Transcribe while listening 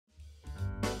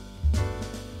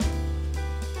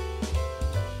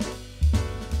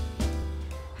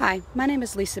Hi, my name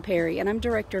is Lisa Perry, and I'm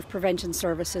Director of Prevention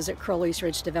Services at Crowley's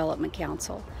Ridge Development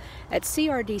Council. At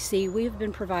CRDC, we have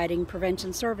been providing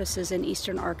prevention services in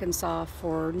eastern Arkansas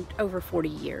for over 40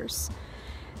 years.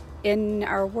 In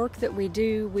our work that we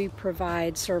do, we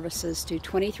provide services to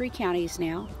 23 counties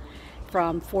now,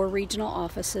 from 4 regional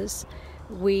offices.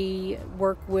 We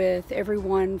work with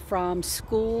everyone from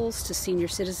schools to senior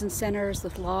citizen centers,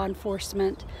 with law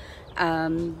enforcement,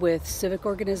 with civic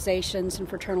organizations and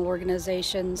fraternal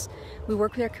organizations. We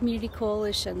work with our community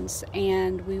coalitions,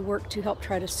 and we work to help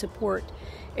try to support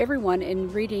everyone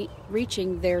in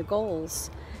reaching their goals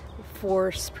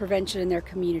for prevention in their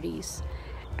communities.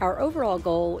 Our overall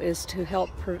goal is to help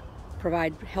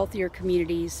provide healthier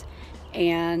communities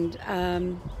and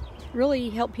really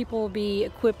help people be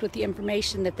equipped with the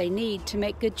information that they need to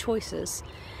make good choices.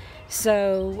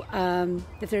 So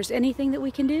if there's anything that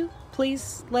we can do,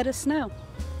 please let us know.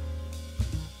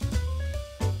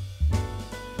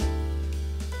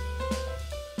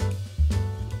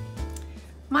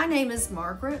 My name is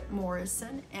Margaret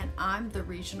Morrison, and I'm the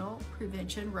Regional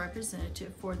Prevention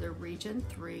Representative for the Region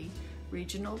 3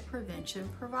 Regional Prevention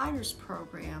Providers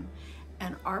Program.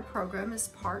 And our program is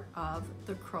part of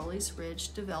the Crowley's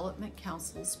Ridge Development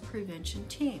Council's prevention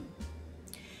team.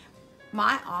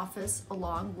 My office,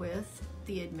 along with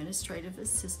the administrative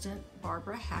assistant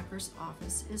Barbara Hacker's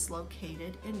office, is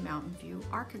located in Mountain View,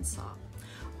 Arkansas.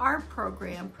 Our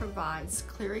program provides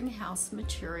clearinghouse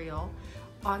material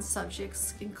on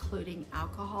subjects including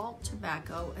alcohol,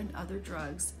 tobacco, and other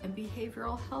drugs, and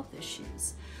behavioral health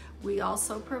issues. We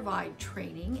also provide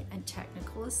training and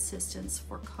technical assistance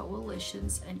for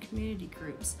coalitions and community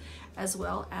groups, as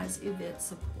well as event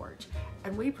support.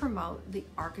 And we promote the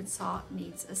Arkansas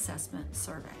Needs Assessment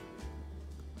Survey.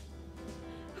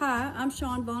 Hi, I'm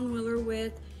Shawn Von Willer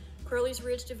with Crowley's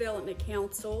Ridge Development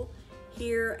Council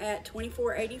here at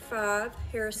 2485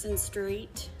 Harrison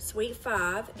Street, Suite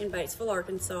 5 in Batesville,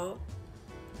 Arkansas.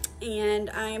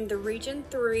 And I am the Region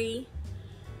 3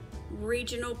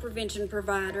 Regional Prevention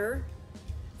Provider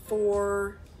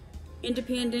for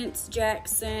Independence,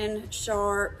 Jackson,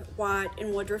 Sharp, White,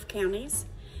 and Woodruff counties.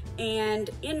 And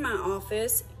in my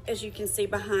office, as you can see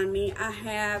behind me, I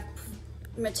have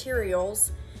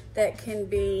materials that can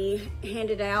be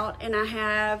handed out, and I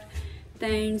have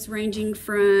things ranging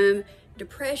from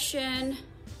depression,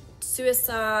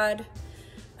 suicide,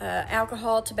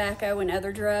 alcohol, tobacco, and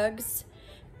other drugs.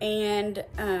 And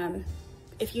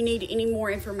if you need any more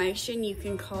information, you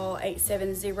can call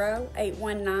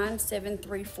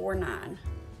 870-819-7349.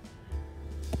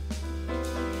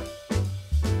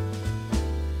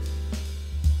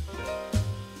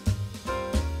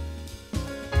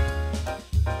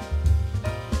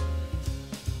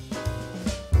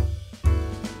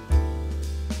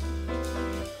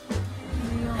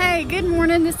 Hey, good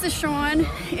morning, this is Shawn,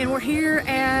 and we're here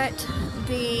at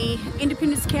the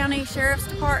Independence County Sheriff's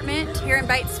Department here in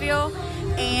Batesville.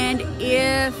 And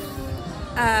if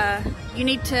you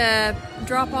need to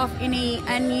drop off any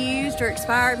unused or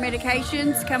expired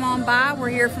medications, come on by. We're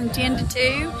here from 10 to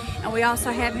 2, and we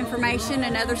also have information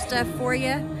and other stuff for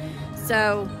you.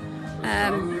 So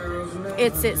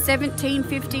it's at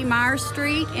 1750 Myers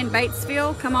Street in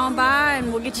Batesville. Come on by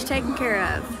and we'll get you taken care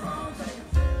of.